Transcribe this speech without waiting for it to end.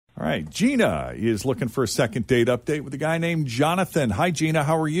right. Gina is looking for a second date update with a guy named Jonathon. Hi, Gina.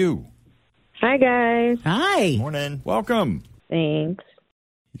 How are you? Hi, guys. Hi. Morning. Welcome. Thanks.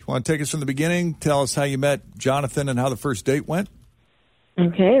 You want to take us from the beginning? Tell us how you met Jonathon and how the first date went?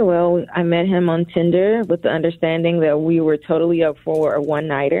 Okay, well, I met him on Tinder with the understanding that we were totally up for a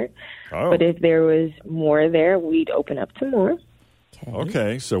one-nighter. Oh. But if there was more there, we'd open up to more.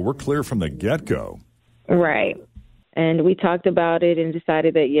 Okay, so we're clear from the get-go. Right. And we talked about it and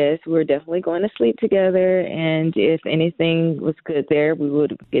decided that, yes, we were definitely going to sleep together. And if anything was good there, we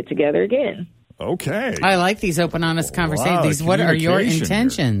would get together again. Okay. I like these open, honest conversations. What are your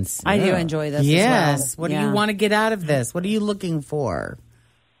intentions? I do enjoy this Yes. as well. What do you want to get out of this? What are you looking for?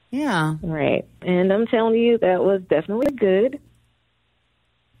 Yeah. Right. And I'm telling you, that was definitely good.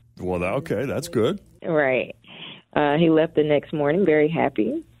 Well, okay, that's good. Right. He left the next morning very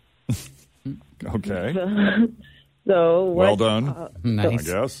happy. Okay. So well done. Nice.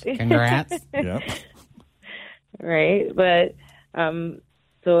 I guess. Congrats. Yeah. Right. But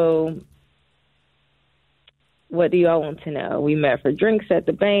so what do y'all want to know? We met for drinks at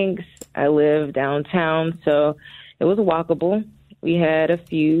the Banks. I live downtown, so it was walkable. We had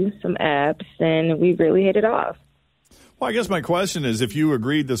some apps, and we really hit it off. Well, I guess my question is, if you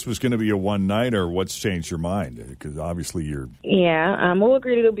agreed this was going to be a one-nighter, what's changed your mind? Because obviously you're... Yeah, we'll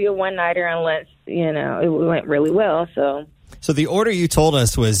agree it'll be a one-nighter unless, it went really well, so... So the order you told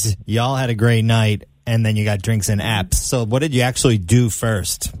us was y'all had a great night, and then you got drinks and apps. So what did you actually do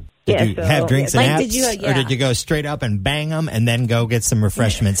first? Did you have drinks and apps? Or did you go straight up and bang them and then go get some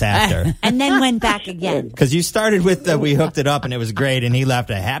refreshments after? And then went back again. Because you started with we hooked it up and it was great, and he left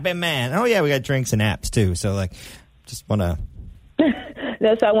a happy man. Oh, yeah, we got drinks and apps, too. So, just want to...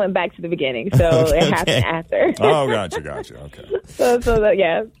 No, so I went back to the beginning. So it happened after. Oh, gotcha. Okay.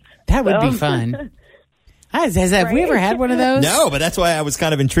 Yeah. That would be fun. Have we ever had one of those? No, but that's why I was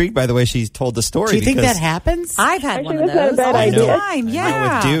kind of intrigued by the way she told the story. Do you think that happens? I've had one of those all the time. Yeah. I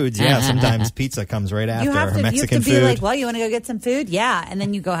know with dudes, sometimes pizza comes right after Mexican food. You have to be like, well, you want to go get some food? Yeah. And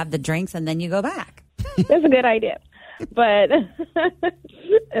then you go have the drinks and then you go back. That's a good idea. But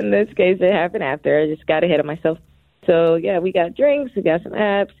in this case, it happened after. I just got ahead of myself. So, yeah, we got drinks, we got some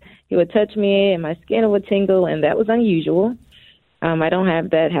apps. He would touch me and my skin would tingle, and that was unusual. I don't have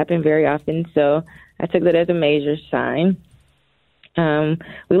that happen very often, so I took that as a major sign.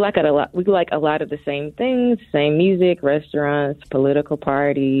 We like a lot of the same things, same music, restaurants, political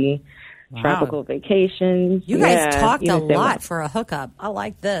party, tropical vacations. You guys talked a lot for a hookup. I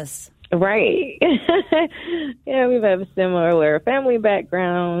like this. Right. Yeah, we have a similar family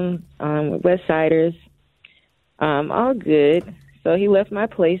background, West Siders. All good. So he left my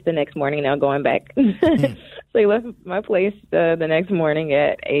place the next morning, now going back. So he left my place the next morning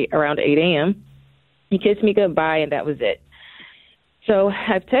at around 8 a.m. He kissed me goodbye, and that was it. So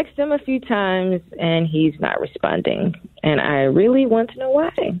I've texted him a few times, and he's not responding. And I really want to know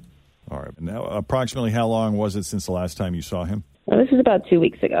why. All right. Now, approximately how long was it since the last time you saw him? Well, this was about 2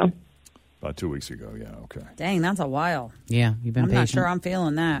 weeks ago. About 2 weeks ago, yeah, okay. Dang, that's a while. Yeah, you've been patient. I'm not sure I'm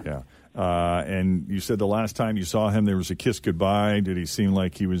feeling that. Yeah. And you said the last time you saw him, there was a kiss goodbye. Did he seem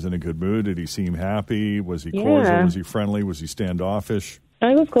like he was in a good mood? Did he seem happy? Was he cordial? Was he friendly? Was he standoffish?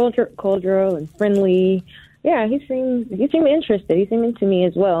 I was cordial and friendly. Yeah, he seemed interested. He seemed into me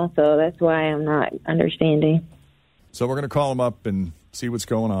as well, so that's why I'm not understanding. So we're going to call him up and see what's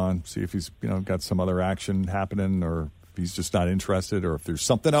going on, see if he's got some other action happening, or if he's just not interested, or if there's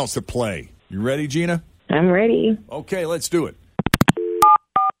something else at play. You ready, Gina? I'm ready. Okay, let's do it.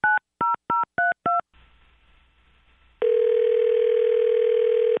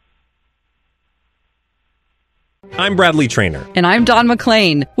 I'm Bradley Trainer. And I'm Don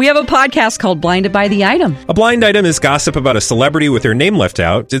McClain. We have a podcast called Blinded by the Item. A blind item is gossip about a celebrity with their name left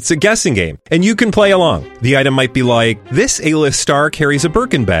out. It's a guessing game, and you can play along. The item might be like, this A-list star carries a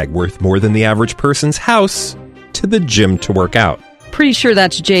Birkin bag worth more than the average person's house to the gym to work out. Pretty sure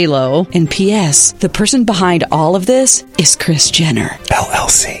that's J-Lo. And P.S. the person behind all of this is Kris Jenner,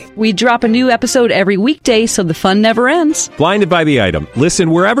 LLC. We drop a new episode every weekday so the fun never ends. Blinded by the Item. Listen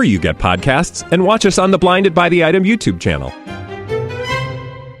wherever you get podcasts and watch us on the Blinded by the Item YouTube channel.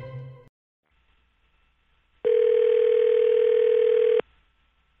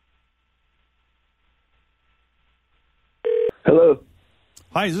 Hello.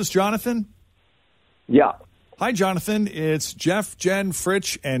 Hi, is this Jonathon? Yeah. Hi, Jonathon. It's Jeff, Jenn,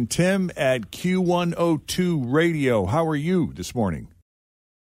 Fritch, and Tim at Q102 Radio. How are you this morning?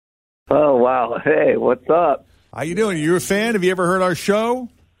 Oh, wow. Hey, what's up? How you doing? Are you a fan? Have you ever heard our show?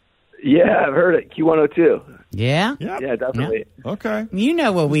 Yeah, I've heard it. Q102. Yeah? Yeah, definitely. Yeah. Okay. You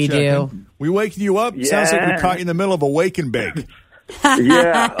know what we do. We waking you up? Yeah. Sounds like we caught you in the middle of a wake and bake.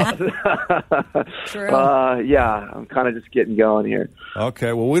 Yeah. True. Yeah, I'm kind of just getting going here.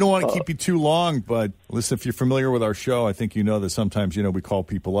 Okay, well, we don't want to keep you too long, but listen, if you're familiar with our show, I think you know that sometimes, we call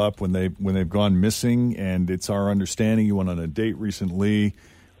people up when they've gone missing, and it's our understanding you went on a date recently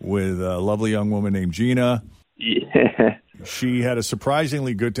with a lovely young woman named Gina. Yeah. She had a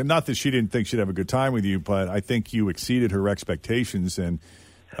surprisingly good time. Not that she didn't think she'd have a good time with you, but I think you exceeded her expectations, and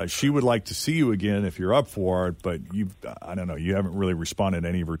she would like to see you again if you're up for it, but I don't know, you haven't really responded to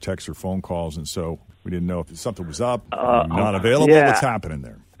any of her texts or phone calls, and so we didn't know if something was up, not available. Yeah. What's happening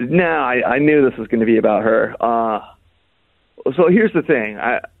there? No, I knew this was going to be about her. So here's the thing.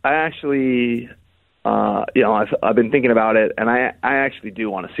 I actually, I've been thinking about it, and I actually do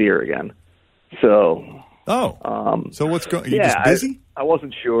want to see her again. So. Oh. So what's going? You yeah, just busy? I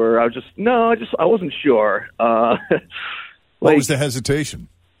wasn't sure. I wasn't sure. What was the hesitation?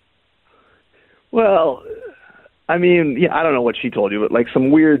 Well, I mean, I don't know what she told you, but like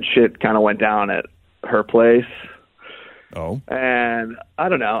some weird shit kind of went down at her place. Oh. And I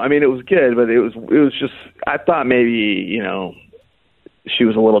don't know. I mean, it was good, but it was just, I thought maybe, she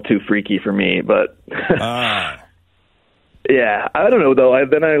was a little too freaky for me, but yeah, I don't know though. I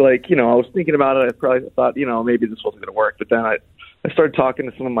was thinking about it. I probably thought, maybe this wasn't going to work, but then I started talking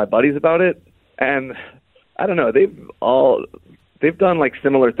to some of my buddies about it, and I don't know, they've done like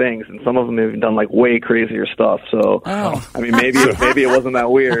similar things, and some of them have done like way crazier stuff. So, I mean, maybe it wasn't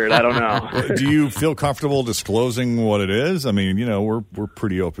that weird. I don't know. Do you feel comfortable disclosing what it is? I mean, we're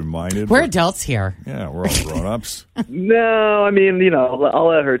pretty open-minded. We're adults here. Yeah, we're all grown-ups. No, I mean, I'll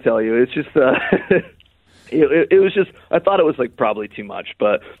let her tell you. It's just, it was just, I thought it was like probably too much,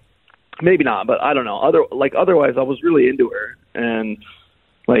 but maybe not. But I don't know. Otherwise, I was really into her, and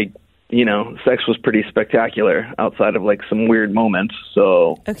like, sex was pretty spectacular outside of like some weird moments.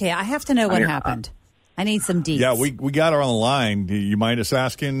 So okay, I have to know what happened. I need some deets. Yeah, we got her on the line. Do you mind us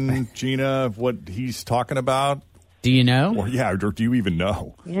asking Gina what he's talking about? Do you know? Or do you even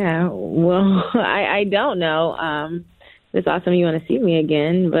know? Yeah, well, I don't know. It's awesome you want to see me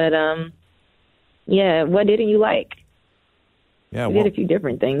again, but yeah, what didn't you like? Yeah, we did a few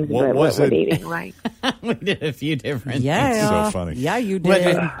different things. What was it? Dating like? We did a few different things. It's so funny. Yeah, you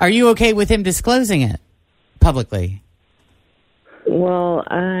did. Are you okay with him disclosing it publicly? Well,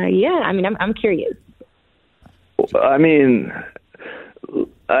 yeah. I mean, I'm curious. I mean,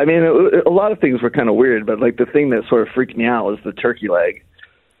 a lot of things were kind of weird, but like the thing that sort of freaked me out was the turkey leg.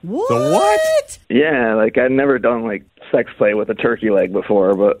 What? The what? Yeah, like I'd never done like sex play with a turkey leg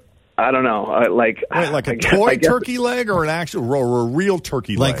before, but I don't know. Like a toy turkey leg or a real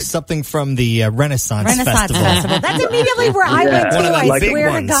turkey leg? Like something from the Renaissance Festival. That's immediately where I went to. I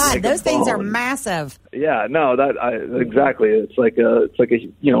swear to God, like those things are massive. Yeah, no, exactly. It's like a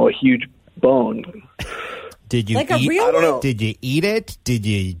huge bone. Did you like eat? A real I don't know. Did you eat it? Did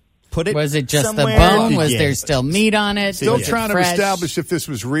you put it? Was it just somewhere? the bone? Was there still meat on it? Still Was it trying to fresh? establish if this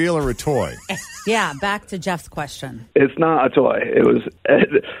was real or a toy. Yeah, back to Jeff's question. It's not a toy.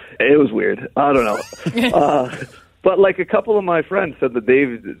 It was weird. I don't know. But like a couple of my friends said that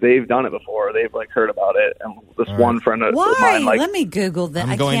they've done it before. They've like heard about it, and this one friend of mine, like, let me Google that.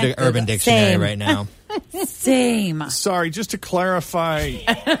 I'm going to Urban Dictionary right now. Same. Sorry, just to clarify,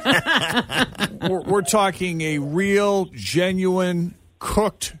 we're talking a real, genuine,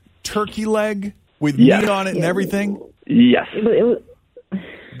 cooked turkey leg with meat on it and everything? Yes.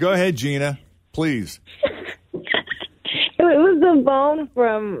 Go ahead, Gina, please. It was the bone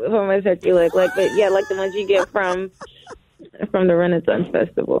from a turkey leg, like the ones you get from the Renaissance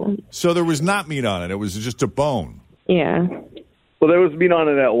Festival. So there was not meat on it; it was just a bone. Yeah. Well, there was meat on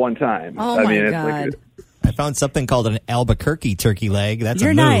it at one time. Oh my God! I found something called an Albuquerque turkey leg. That's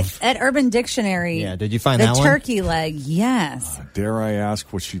You're a move. nice. At Urban Dictionary. Yeah, did you find the that one? The turkey leg, yes. Dare I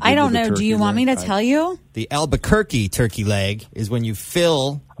ask what she did? I don't with the know. Do you want me to tell you? The Albuquerque turkey leg is when you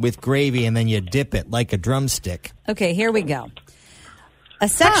fill with gravy and then you dip it like a drumstick. Okay, here we go. A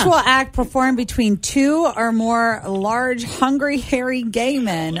sexual act performed between two or more large, hungry, hairy gay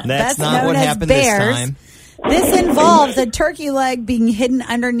men. That's not known what as happened bears. this time. This involves a turkey leg being hidden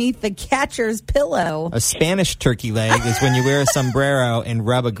underneath the catcher's pillow. A Spanish turkey leg is when you wear a sombrero and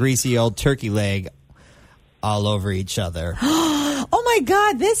rub a greasy old turkey leg all over each other. Oh my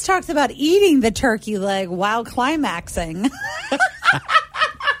God, this talks about eating the turkey leg while climaxing.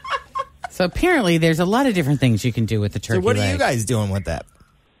 So apparently there's a lot of different things you can do with the turkey leg. So what are you guys doing with that?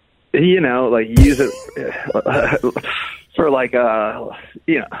 Like use it for like a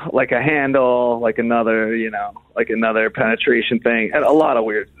handle, like another penetration thing, and a lot of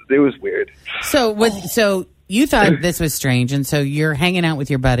weird. It was weird. So you thought this was strange, and so you're hanging out with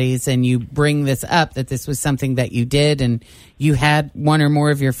your buddies, and you bring this up that this was something that you did, and you had one or more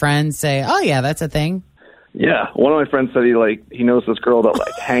of your friends say, "Oh yeah, that's a thing." Yeah, one of my friends said he knows this girl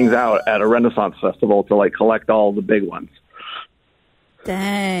that hangs out at a Renaissance festival to collect all the big ones.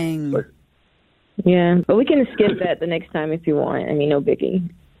 Dang. Yeah, but we can skip that the next time if you want. I mean, no biggie.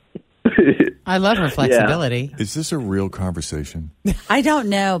 I love her flexibility. Yeah. Is this a real conversation? I don't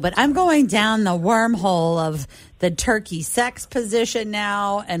know, but I'm going down the wormhole of the turkey sex position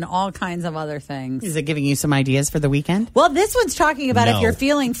now and all kinds of other things. Is it giving you some ideas for the weekend? Well, this one's talking about if you're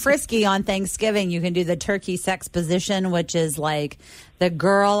feeling frisky on Thanksgiving, you can do the turkey sex position, which is like the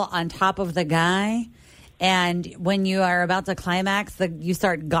girl on top of the guy. And when you are about to climax, you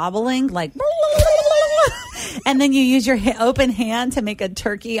start gobbling like... And then you use your open hand to make a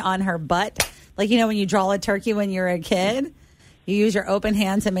turkey on her butt. Like, when you draw a turkey when you're a kid, you use your open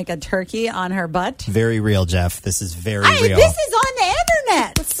hand to make a turkey on her butt. Very real, Jeff. This is very real. This is on the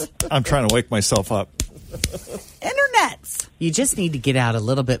internet. I'm trying to wake myself up. Internets. You just need to get out a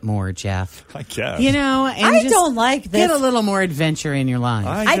little bit more, Jeff. I guess. And I don't like this. Get a little more adventure in your life.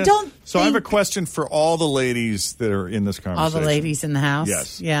 I don't. So I have a question for all the ladies that are in this conversation. All the ladies in the house?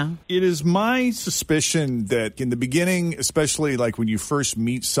 Yes. Yeah. It is my suspicion that in the beginning, especially when you first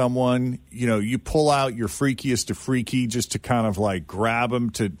meet someone, you pull out your freakiest of freaky just to kind of grab them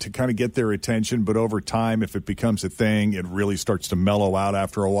to kind of get their attention. But over time, if it becomes a thing, it really starts to mellow out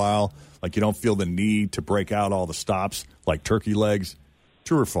after a while. You don't feel the need to break out all the stops like turkey legs.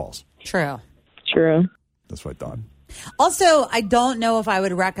 True or false? True. That's what I thought. Also, I don't know if I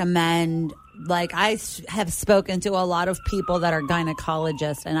would recommend, I have spoken to a lot of people that are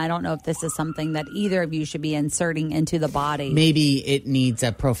gynecologists, and I don't know if this is something that either of you should be inserting into the body. Maybe it needs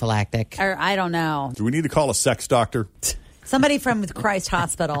a prophylactic. Or I don't know. Do we need to call a sex doctor? Somebody from Christ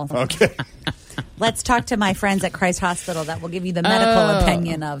Hospital. Okay. Let's talk to my friends at Christ Hospital that will give you the medical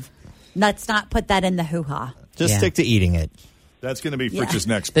opinion of, let's not put that in the hoo-ha. Just stick to eating it. That's going to be Fritch's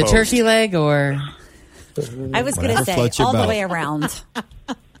next The post. Turkey leg or... I was going to say all the way around.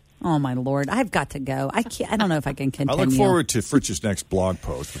 Oh, my Lord. I've got to go. I don't know if I can continue. I look forward to Fritch's next blog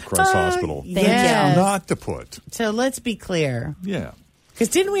post with Christ Hospital. Thank you. Not to put. So let's be clear. Yeah. Because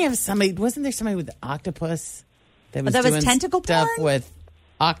didn't we have somebody, wasn't there somebody with the octopus? That was doing tentacle stuff porn? With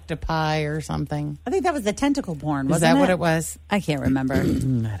octopi or something? I think that was the tentacle porn, wasn't it? Is that what it was? I can't remember. I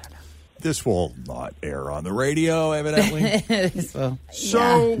don't know. This will not air on the radio, evidently.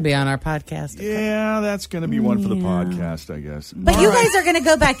 So be on our podcast. Yeah, that's going to be one for the podcast, I guess. But you guys are going to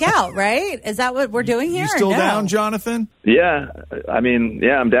go back out, right? Is that what we're doing here? You still down, Jonathan? Yeah,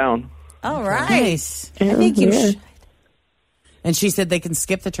 I'm down. All right. Nice. I think you should. And she said they can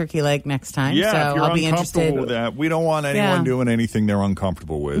skip the turkey leg next time. Yeah, so if you're I'll be uncomfortable interested with that. We don't want anyone doing anything they're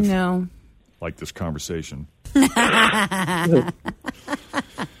uncomfortable with. No. Like this conversation.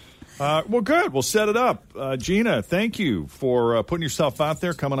 Well, good. We'll set it up. Gina, thank you for putting yourself out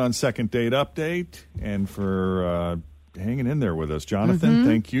there, coming on Second Date Update, and for hanging in there with us. Jonathan,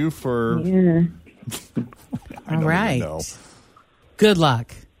 thank you for... Yeah. All right. Good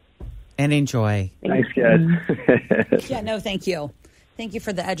luck and enjoy. Thanks, guys. Yeah, no, thank you. Thank you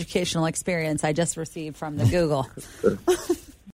for the educational experience I just received from the Google.